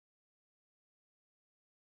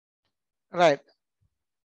Right.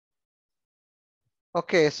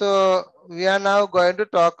 Okay, so we are now going to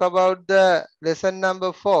talk about the lesson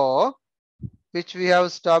number 4, which we have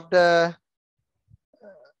stopped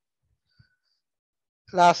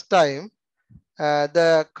last time.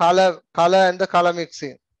 The color and the color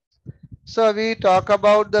mixing. So we talk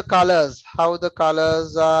about the colors, how the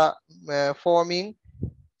colors are forming,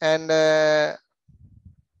 and there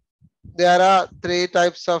are 3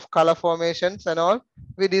 types of color formations and all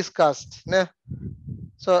we discussed. Ne?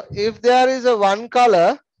 So if there is a one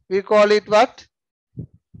color, we call it what?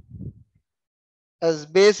 As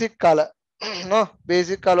basic color. No,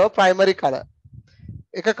 basic color, primary color.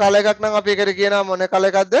 එක color එකක් නම් අපි ඒකට කියනවා මොන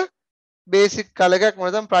color එකක්ද? Basic color එකක්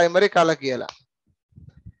මොනද primary color කියලා.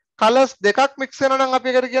 Colors දෙකක් mix වෙනවා නම් අපි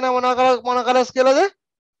ඒකට කියනවා මොන colors කියලාද?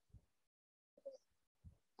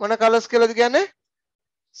 මොන colors කියලාද කියන්නේ?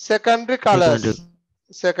 Secondary colors.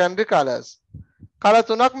 Secondary colors. Color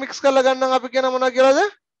තුනක් mix කරලා ගන්නම් අපි කියන මොනවා කියලාද?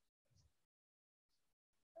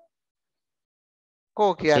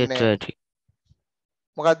 කෝ කියන්නේ?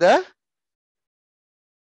 මොකද්ද?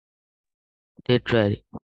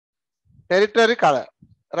 Territory color.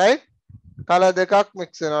 Right? Color දෙකක්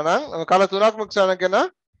mix වෙනවා නම් color තුනක් mix වෙනවා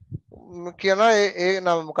කියනවා ඒ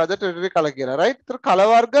නම මොකද්ද? Territory color කියලා. Right? ඒතර color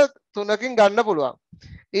වර්ග තුනකින් ගන්න පුළුවන්.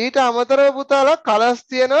 ඊට අමතරව පුතාලා colors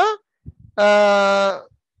තියෙනවා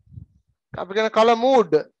අපි කියන color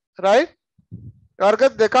mood. Right? වර්ග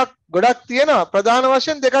දෙකක් ගොඩක් තියෙනවා. ප්‍රධාන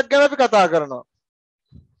වශයෙන් දෙකක් ගැන අපි කතා කරනවා.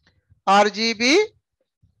 RGB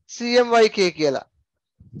CMYK කියලා.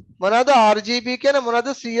 මොනවාද RGB කියන්නේ මොනවාද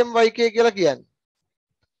CMYK කියලා කියන්නේ?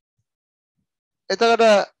 එතකොට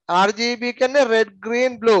RGB කියන්නේ red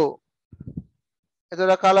green blue.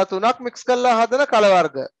 එතකොට කලර් තුනක් mix කරලා හදන කලර්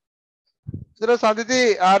වර්ග. එතකොට Sandithi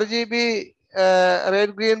RGB red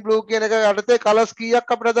green blue කියන එක යටතේ කලර්ස්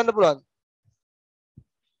කීයක් අපිට හදන්න පුළුවන්ද?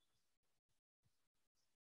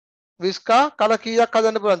 විස්කා කලර් කීයක්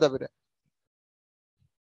හදන්න පුළුවන්ද අපිට?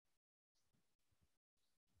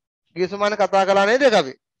 ගියසුමානේ කතා කළා නේද ඒක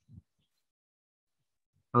අපි?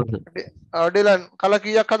 ඩිලන් කලර්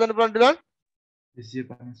කීයක් හදන්න පුළුවන්ද ඩිලන්?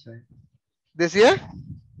 256.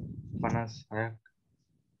 256ක්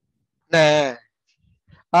නෑ.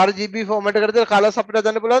 RGB format එකට දාලා කලර්ස් අපිට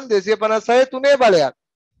හදන්න පුළුවන් 256 තුනේ බලයක්.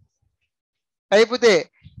 ඇයි පුතේ?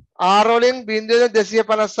 R වලින්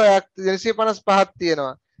 0.256ක් 255ක්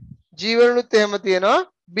තියෙනවා. G වලුත් එහෙම තියෙනවා.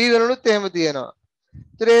 B වලුත් එහෙම තියෙනවා.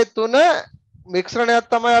 ඒතර ඒ තුන මිශ්‍රණයක්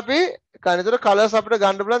තමයි අපි කනිතර කලර්ස් අපිට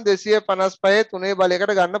ගන්න පුළුවන් 255 තුනේ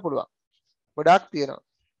බලයකට ගන්න පුළුවන්. ගොඩක් තියෙනවා.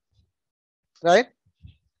 right?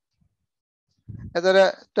 එතන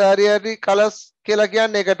tertiary colors කියලා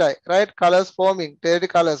කියන්නේ ඒකටයි. right? Colors forming, tertiary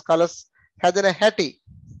colors හැදෙන හැටි.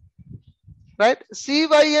 right?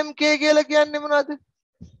 CYMK කියලා කියන්නේ මොනවද?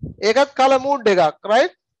 ඒකත් color mood එකක්.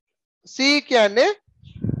 right? C කියන්නේ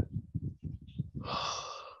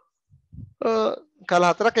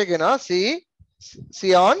color හතරක් එකේනවා. C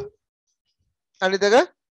cyan අනිත් එක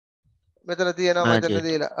මෙතන තියෙනවා මෙතන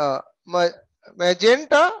දීලා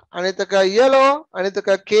magenta අනිත් එක yellow අනිත් එක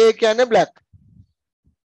K කියන්නේ black.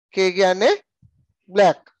 K කියන්නේ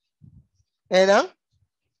black. එහෙනම්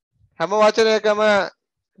හැම වචනයකම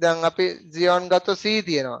දැන් අපි xeon ගත්තොත් C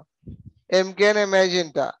තියෙනවා. M කියන්නේ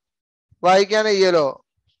magenta. Y කියන්නේ yellow.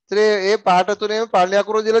 ඒ පාට තුනේම පළල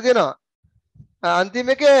අකුරු දීලා තියෙනවා. අන්තිම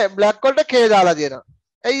එකේ black වලට K දාලා තියෙනවා.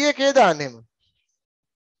 ඇයි ඒ K දාන්නේ එහෙම?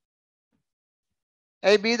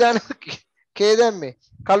 ඇයි B දාන්න K දැම්මේ?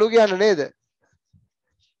 කළු කියන්න නේද?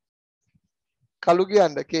 කළු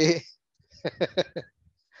කියන්න K.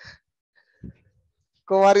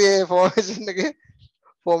 කොහරි ඒ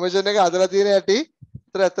ෆෝමේෂන් එක හදලා තියෙන ඇටි.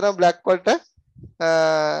 ඒතර ඇත්තටම black වලට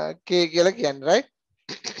K කියලා කියන්නේ right?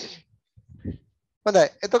 හොඳයි.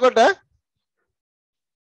 එතකොට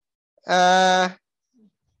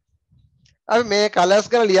අපි මේ කලර්ස්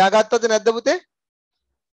ගැන ලියාගත්තද නැද්ද පුතේ?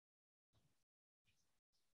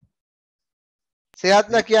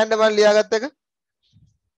 සයත්න කියන්න මම ලියාගත්ත එක.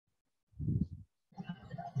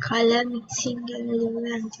 color mixing ගැන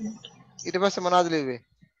ලිව්වේ අන්තිමට. ඊට පස්සේ මොනවද ලිව්වේ?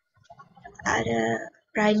 අර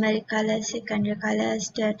primary colors, secondary colors,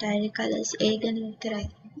 tertiary colors ඒ ගැන විතරයි.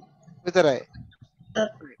 විතරයි.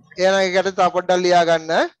 එහෙනම් ඒකට තව පොඩ්ඩක් ලියා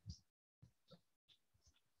ගන්න.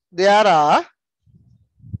 There are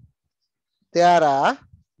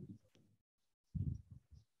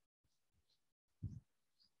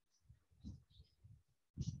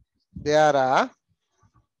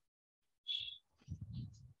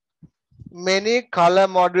many color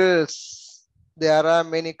models. There are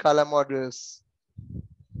many color models.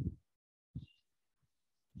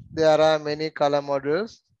 There are many color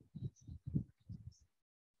models.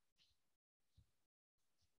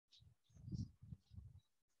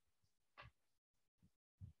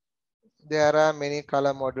 there are many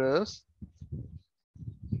color models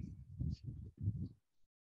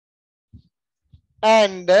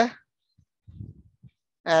and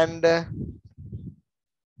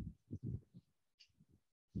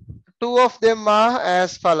two of them are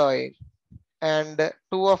as following. And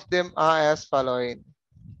two of them are as following.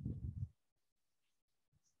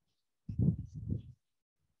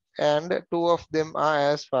 And two of them are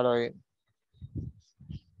as following.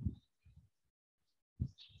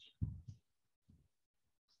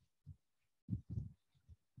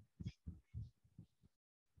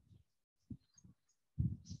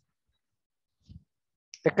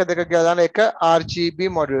 එක දෙක කියලා දාන එක RGB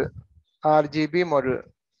model. RGB model.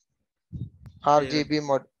 RGB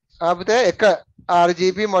model. අපිට එක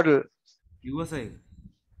RGB model. USA එක.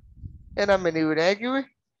 එහෙනම් මේ නිවි නෑ කිව්වේ.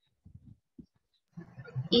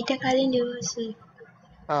 ඊට කලින් USA.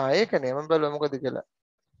 ඒකනේ මම බැලුවා මොකද කියලා.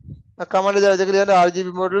 කමන්න දාලා දෙක ලියන්න RGB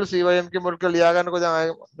model CYMK model කියලා ලියා ගන්නකො දැන්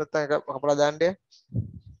ආයෙ නැත්තම් එක කපලා දාන්න.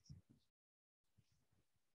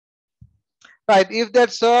 Right, if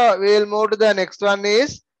that's so, we will move to the next one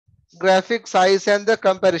is graphic size and the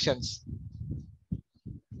comparisons.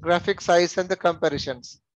 Graphic size and the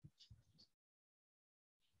comparisons.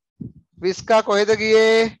 Visca කොහෙද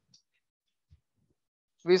ගියේ?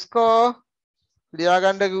 Visco ලියා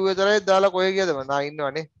ගන්න කිව්වේ තරයි දාලා කොහෙ ගියද මම?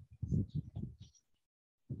 ඉන්නවනේ.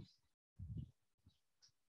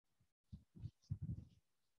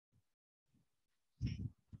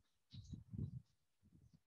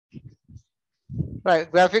 Right,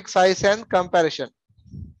 graphic size and comparison.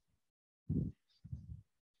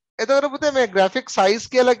 එතකොට පුතේ මේ graphic size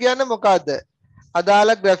කියලා කියන්නේ මොකද්ද?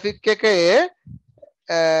 අදාළ graphic එකේ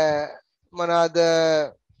මොනවාද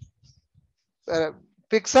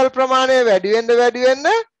pixel ප්‍රමාණය වැඩි වෙන්න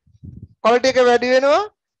quality එක වැඩි වෙනවා.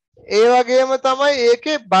 ඒ වගේම තමයි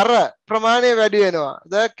ඒකේ බර ප්‍රමාණය වැඩි වෙනවා.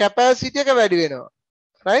 the capacity එක වැඩි වෙනවා.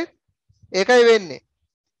 right? ඒකයි වෙන්නේ.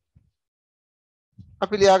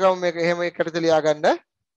 අපි ලියාගමු මේක එහෙම එකට ලියාගන්න.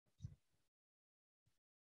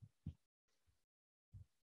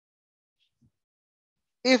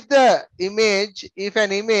 If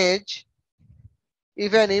an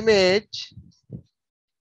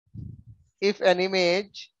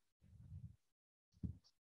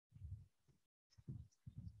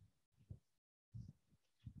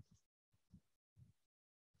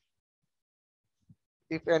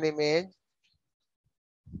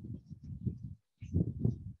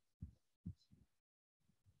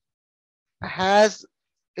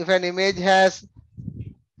image has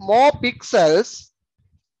more pixels,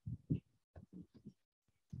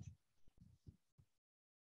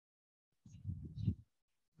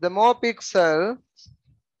 the more pixel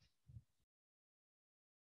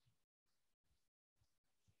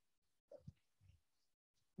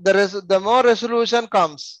the more resolution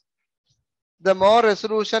comes. The more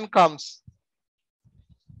resolution comes.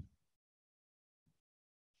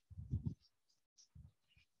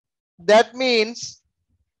 That means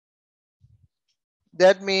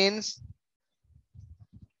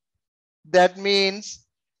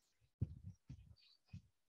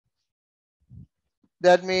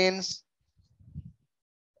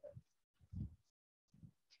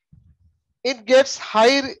it gets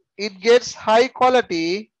high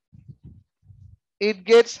quality. It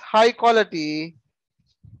gets high quality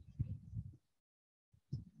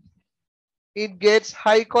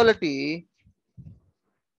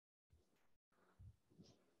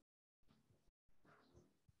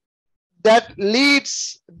that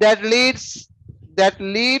leads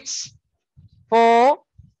for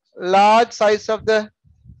large size of the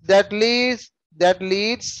leads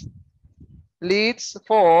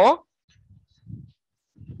for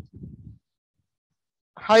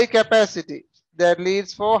high capacity.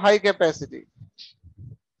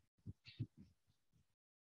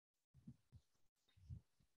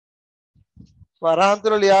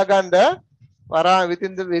 වරහන්තුල ලියා ගන්න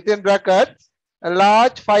within bracket a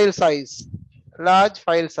large file size.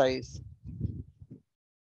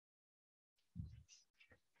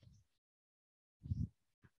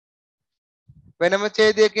 වෙනම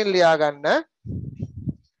ඡේදයකින් ලියා ගන්න.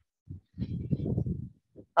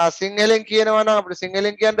 සිංහලෙන් කියනවා නම් අපිට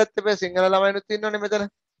සිංහලෙන් කියන්නත් එපා. සිංහල ළමයිනුත් ඉන්නවනේ මෙතන.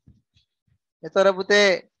 ඒතර පුතේ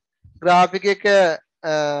graphic එක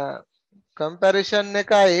comparison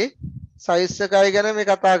එකයි size එකයි ගැන මේ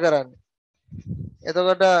කතා කරන්නේ.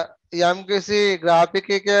 එතකොට යම්කිසි graphic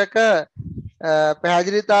එකක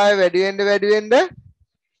පැහැදිලිතාවය වැඩි වෙන්න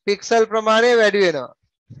pixel ප්‍රමාණය වැඩි වෙනවා.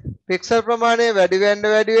 pixel ප්‍රමාණය වැඩි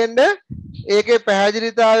වෙන්න ඒකේ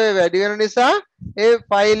පැහැදිලිතාවය වැඩි වෙන නිසා ඒ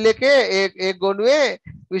ෆයිල් එකේ ඒ ගොනුවේ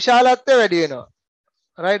විශාලත්වය වැඩි වෙනවා.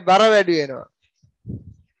 right? බර වැඩි වෙනවා.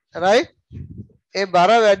 right? ඒ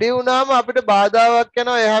බර වැඩි වුණාම අපිට බාධාවක්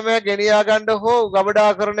යනවා එහා මෙහා ගෙනියා ගන්න හෝ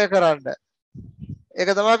ගබඩාකරණය කරන්න. ඒක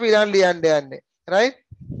තමයි අපි ඊළඟ ලියන්න යන්නේ. right?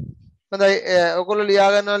 හොඳයි ඔයගොල්ලෝ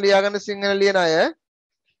ලියාගන්න සිංහල ලියන අය.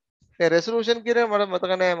 ඒ resolution කියන එක මට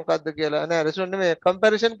මතක නෑ මොකද්ද කියලා. නෑ resolution නෙමෙයි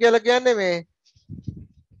comparison කියලා කියන්නේ මේ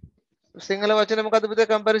සිංහල වචනේ මොකද්ද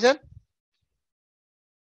පුතේ comparison?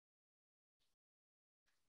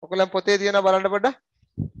 ඔයගොල්ලන් පොතේ තියෙනවා බලන්න පොඩ්ඩක්.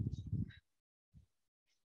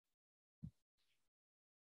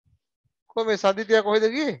 කොහොමද සදිතිය කොහෙද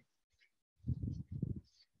ගියේ?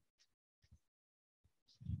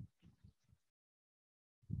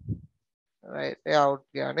 right ඒ out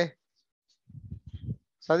ගියානේ.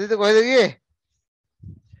 සදිත කොහෙද ගියේ?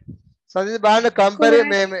 සදිත බලන්න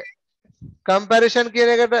මේ comparison කියන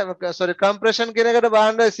එකට sorry compression කියන එකට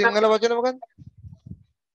බලන්න සිංහල වචන මොකක්ද?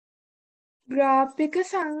 ග්‍රාෆික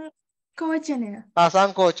සංකෝචනය.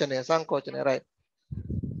 සංකෝචනය right.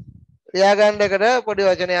 ලියාගන්න එකට පොඩි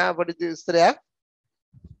වචනයක් පොඩි විස්තරයක්.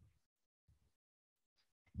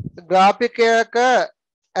 ග්‍රාෆිකයක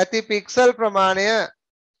ඇති පික්සල් ප්‍රමාණය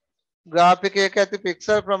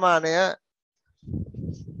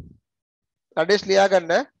අඩෙස්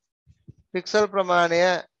ලියාගන්න පික්සල් ප්‍රමාණය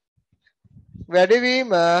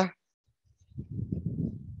වැඩිවීම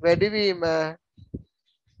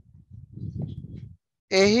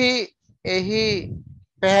එහි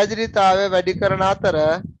පැහැදිලිතාවය වැඩි කරන අතර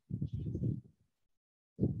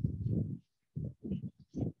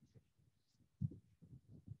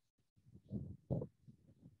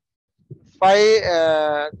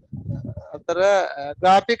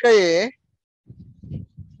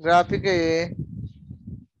ග්‍රාෆිකයේ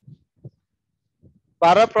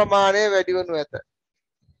බර ප්‍රමාණය වැඩි වනු ඇත.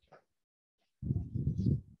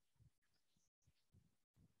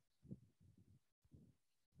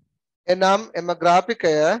 එනම් එම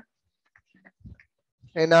ග්‍රාෆිකය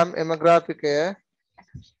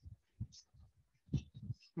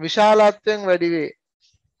විශාලත්වයෙන් වැඩි වේ.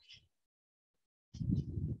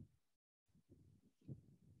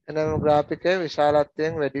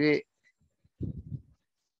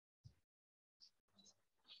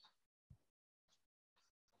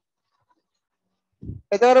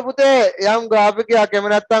 එතකොට පුතේ යම් ග්‍රාෆිකයක් එහෙම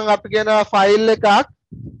නැත්නම් අපි කියන ෆයිල් එකක්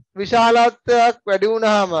විශාලත්වයක් වැඩි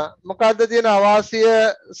වුණාම මොකද්ද තියෙන අවාසිය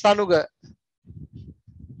සනුග?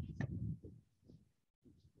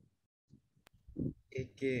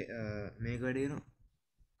 ඒකේ මේක වැඩි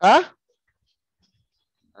වෙනවා.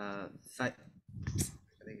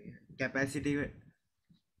 කැපැසිටි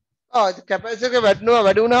කැපැසිටි එක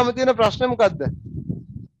වැඩි වුණාම තියෙන ප්‍රශ්නේ මොකද්ද?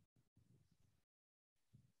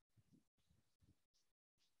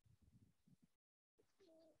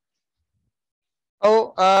 ඔව්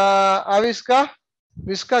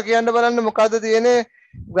විස්කා කියන්න බලන්න මොකද්ද තියෙන්නේ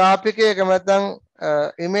ග්‍රාෆික් එකක නැත්නම්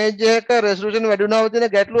ඉමේජ් එකක රෙසලූෂන් වැඩි වුණාම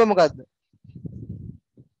තියෙන ගැටලුව මොකද්ද?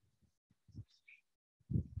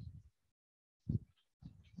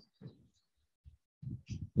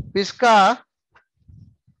 විස්කා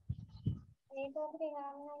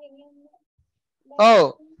ඔව්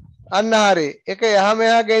අන්න හරි. ඒක යහම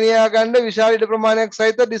එහා ගෙනියා ගන්න විශාල ඉඩ ප්‍රමාණයක්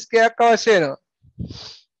සහිත ඩිස්ක් එකක් අවශ්‍ය වෙනවා.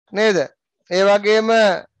 නේද? ඒ වගේම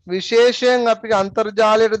විශේෂයෙන් අපි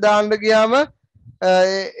අන්තර්ජාලයට දාන්න ගියාම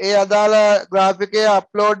ඒ අදාළ ග්‍රාෆිකය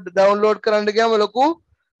අප්ලෝඩ් ඩවුන්ලෝඩ් කරන්න ගියාම ලොකු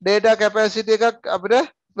data capacity එකක්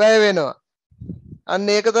අපිට වැය වෙනවා. අන්න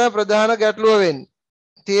ඒක තමයි ප්‍රධාන ගැටලුව වෙන්නේ.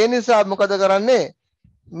 ඒ නිසා මොකද කරන්නේ?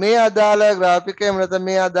 මේ අදාළ ග්‍රාෆිකය නැත්නම්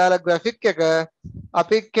මේ අදාළ ග්‍රැෆික් එක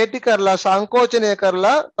අපි කෙටි කරලා සංකෝචනය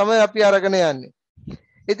කරලා තමයි අපි අරගෙන යන්නේ.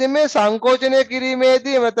 ඉතින් මේ සංකෝචනය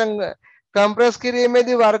කිරීමේදී නැත්නම් කම්ප්‍රෙස්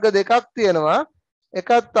කිරීමේදී වර්ග දෙකක් තියෙනවා. එකක්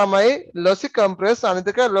තමයි lossy compress අනිත්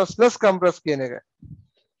එක lossless compress කියන එක.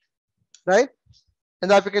 right?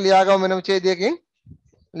 එහෙනම් අපි ලියාගමු මෙන්න ඡේදයකින්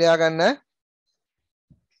ලියාගන්න.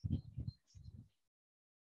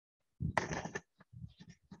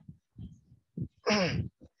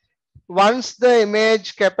 Once the image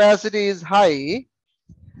capacity is high,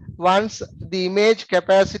 once the image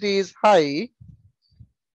capacity is high,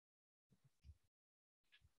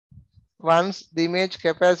 once the image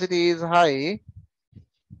capacity is high,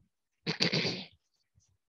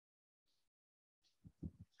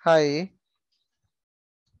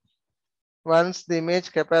 once the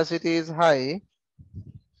image capacity is high,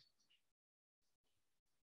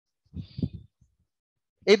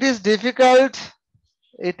 it is difficult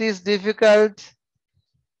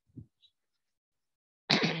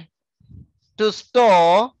to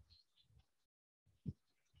store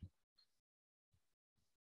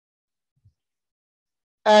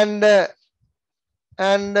and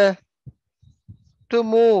to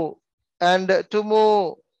move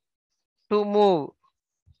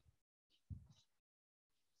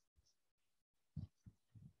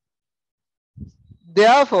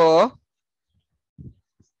therefore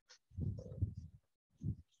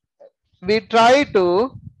we try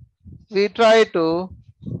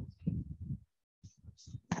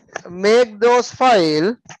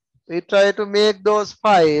to make those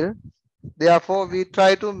file therefore we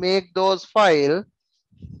try to make those file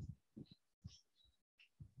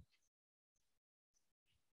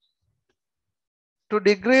to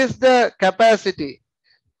decrease the capacity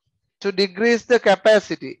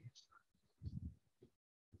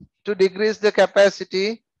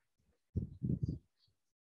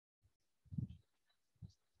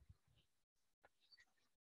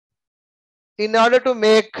in order to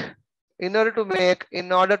make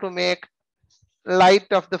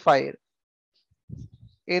light of the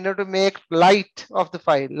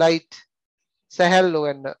file light sahel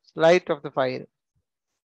light of the file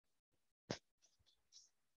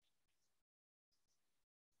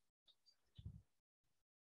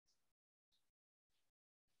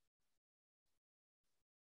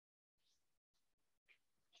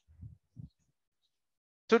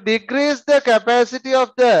to decrease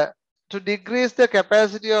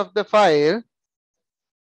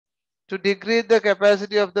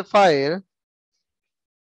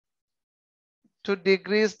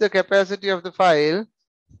the capacity of the file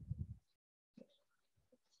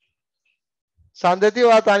සන්දති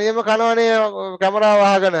වා තනියම කනවනේ කැමරාව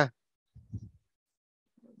වහගෙන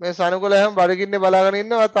මේ සනුකුල හැම බඩගින්නේ බලාගෙන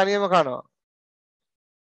ඉන්නවා තනියම කනවා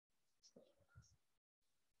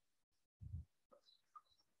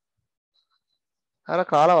අර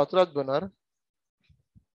කාලා වතුරක් බොනවර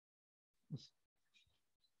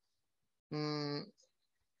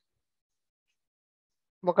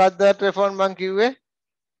මොකක්ද ටෙලිෆෝන් මං කිව්වේ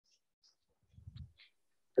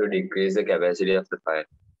to decrease the capacity of the file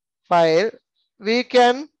we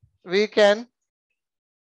can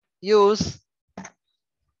use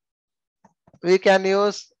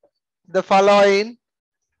the following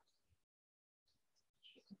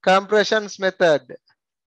compression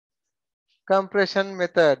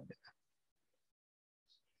method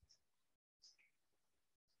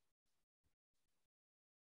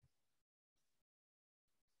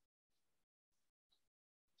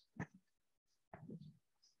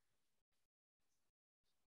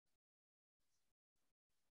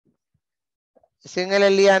Sinhala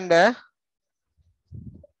ලියන්න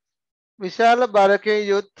විශාල බරකින්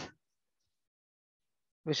යුත්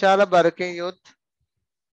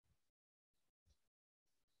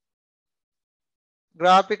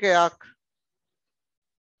ග්‍රාෆිකයක්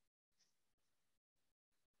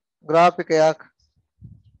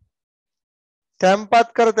තැන්පත්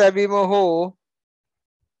කර තැබීම හෝ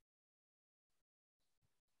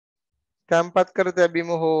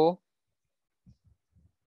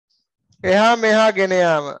එහා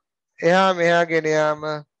මෙහා ගෙන යාම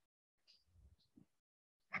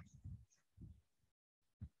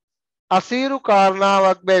අසීරු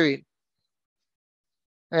කාරණාවක් බැවින්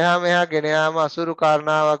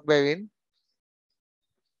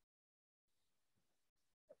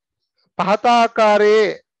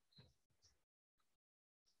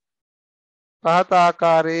පහත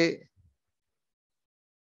ආකාරයේ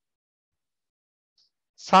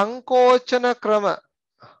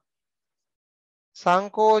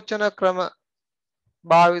සංකෝචන ක්‍රම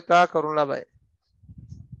භාවිතා කරනු ලබයි.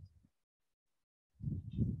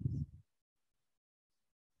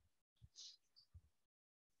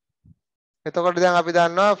 එතකොට දැන් අපි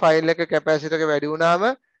දන්නවා ෆයිල් එක කැපැසිටි එක වැඩි වුණාම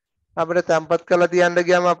අපිට තැම්පත් කරලා තියන්න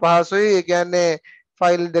ගියාම අපහසුයි. ඒ කියන්නේ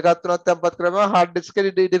ෆයිල් දෙකක් තුනක් තැම්පත් කරාම හાર્ඩ් ඩිස්ක් එක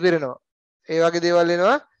ඉඩ පිරෙනවා. ඒ වගේ දේවල්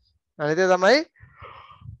එනවා. අනිත් එක තමයි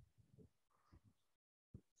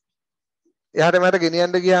එහාට මෙහාට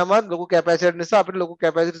ගෙනියන්න ගියාම ලොකු කැපැසිටි නිසා අපිට ලොකු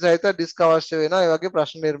කැපැසිටි සහිත ඩිස්ක් අවශ්‍ය වෙනවා. ඒ වගේ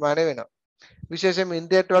ප්‍රශ්න නිර්මාණය වෙනවා. විශේෂයෙන්ම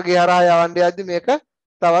ඉන්ටර්නෙට් වගේ හරහා යවන්න යද්දි මේක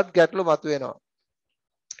තවත් ගැටලු මතුවෙනවා.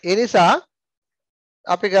 ඒ නිසා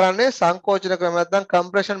අපි කරන්නේ සංකෝචන ක්‍රම නැත්නම්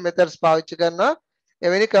කම්ප්‍රෙෂන් මෙතඩ්ස් පාවිච්චි කරනවා.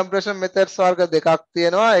 එවැනි කම්ප්‍රෙෂන් මෙතඩ්ස් වර්ග දෙකක්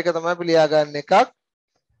තියෙනවා. ඒක තමයි අපි ලියා ගන්න එකක්.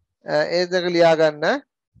 ඒ දෙක ලියා ගන්න.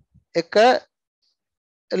 එක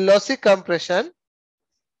lossy compression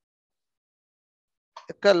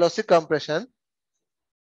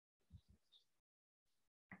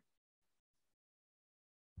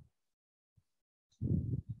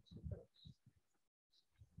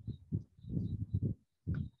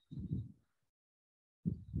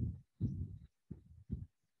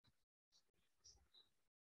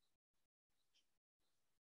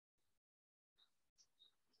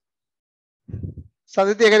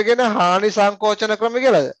සදිති එකට කියන හානි සංකෝචන ක්‍රම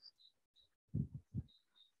කියලාද?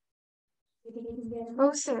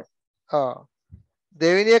 ඔව් සර්.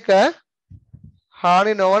 දෙවෙනි එක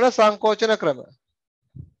හානි නොවන සංකෝචන ක්‍රම.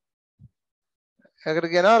 ඒකට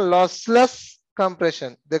කියනවා lossless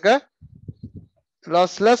compression. දෙක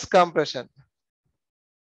lossless compression.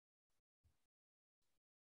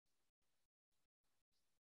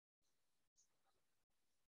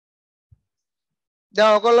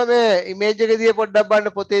 දැන් ඔයගොල්ලෝ මේ ඉමේජ් එක දිහා පොඩ්ඩක්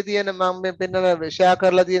බලන්න පොතේ තියෙන මම මේ පෙන්නන ෂෙයා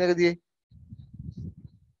කරලා තියෙන එක දිහා.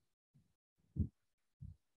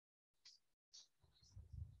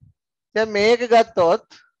 දැන් මේක ගත්තොත්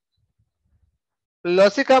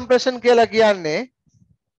lossy compression කියලා කියන්නේ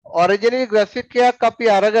original graphic එකක් අපි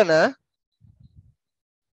අරගෙන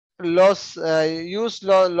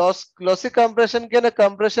lossy compression කියන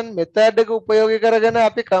compression method එක උපයෝගී කරගෙන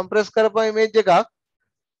අපි compress කරපුවා image එකක්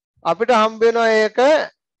අපිට හම්බ වෙනවා ඒක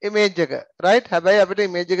image එක right හැබැයි අපිට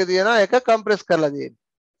image එක තියෙනවා ඒක compress කරලා තියෙන්නේ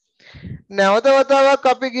නැවත වතාවක්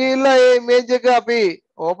අපි ගිහිල්ලා මේ image එක අපි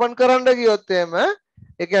open කරන්න ගියොත් එහෙම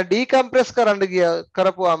ඒක decompress කරන්න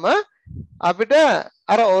කරපුවාම අපිට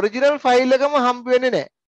අර original file එකම හම්බ වෙන්නේ නැහැ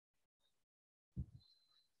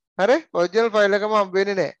හරි original file එකම හම්බ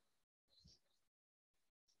වෙන්නේ නැහැ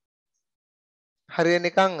හරිය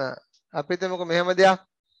නිකන් අපි හිතමුකෝ මෙහෙම දෙයක්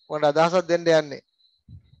මොකට අදහසක් දෙන්න යන්නේ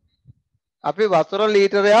අපි වතුර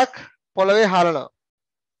ලීටරයක් පොළවේ හරනවා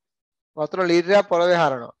වතුර ලීටරයක් පොළවේ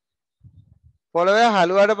හරනවා පොළවේ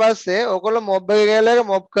හලුවාට පස්සේ ඔයගොල්ලෝ මොබ් එක ගෑලා එක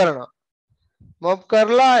මොබ් කරනවා මොබ්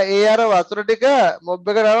කරලා ඒ අර වතුර ටික මොබ්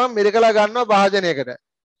එකට අරන් මිරිකලා ගන්නවා භාජනයකට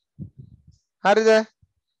හරිද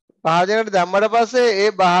භාජනයට දැම්මට පස්සේ ඒ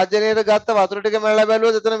භාජනයට ගත්ත වතුර ටික මැලලා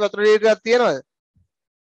බැලුවොත් එතන වතුර ලීටරයක් තියෙනවද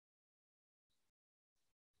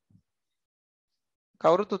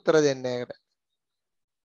කවුරුත් උත්තර දෙන්නේ නැහැ ඒකට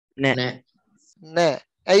නෑ නෑ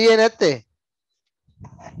ඇයි ඒ නැත්තේ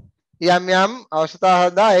යම් යම් අවශ්‍යතා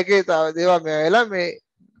හදා ඒකේ දේවල් මේ වෙලා මේ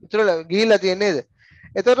ඉතල ගිහිල්ලා තියෙන්නේ නේද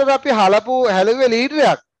එතකොට අපි හැලුවේ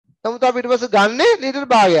ලීටරයක් නමුත් අපි ඊට පස්සේ ගන්නේ ලීටර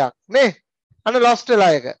භාගයක් නේ අන්න ලොස්ට්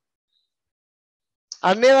වෙලා එක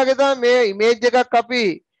අන්න ඒ වගේ තමයි මේ ඉමේජ් එකක් අපි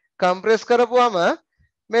කම්ප්‍රෙස් කරපුවම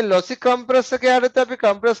මේ lossy compress එක යටතේ අපි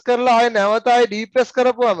කම්ප්‍රෙස් කරලා ආයෙ නැවත ආයෙ ඩීප්‍රෙස්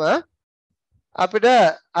කරපුවම අපිට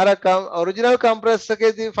අර ඔරිජිනල් කම්ප්‍රෙස්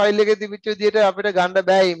එකේදී ෆයිල් එකේ තිබිච්ච විදිහට අපිට ගන්න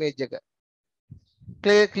බෑ ඉමේජ් එක.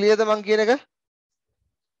 ක්ලියර්ද මං කියන එක?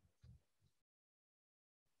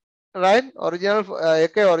 right ඔරිජිනල්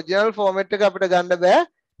එකේ ඔරිජිනල් ෆෝමැට් එක අපිට ගන්න බෑ.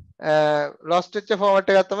 lost වෙච්ච ෆෝමැට්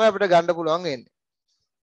එකක් තමයි අපිට ගන්න පුළුවන් වෙන්නේ.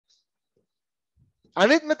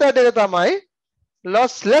 අනිත් මෙතඩ් එක තමයි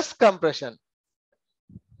lossless compression.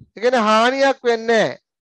 ඒ කියන්නේ හානියක් වෙන්නේ නැහැ.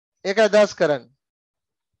 ඒක අදහස් කරන්නේ.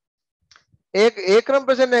 ඒ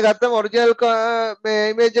කම්ප්‍රෙෂන් එක ගත්තම ඔරිජිනල් මේ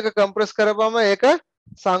ඉමේජ් එක කම්ප්‍රෙස් කරපුවම ඒක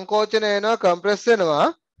සංකෝචන වෙනවා කම්ප්‍රෙස් වෙනවා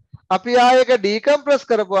අපි ආයෙ ඒක ඩිකම්ප්‍රෙස්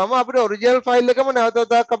කරපුවම අපිට ඔරිජිනල් ෆයිල් එකම නැවත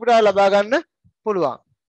වතාවක් අපිට ලබා ගන්න පුළුවන්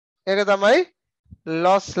ඒක තමයි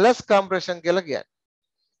lossless compression කියලා කියන්නේ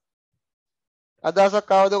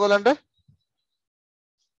අදහසක් ආවද ඔයගලන්ට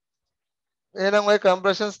එහෙනම් ওই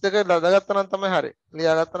කම්ප්‍රෙෂන්ස් දෙක ලදාගත්තා නම් තමයි හරි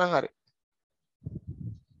ලියාගත්තා නම් හරි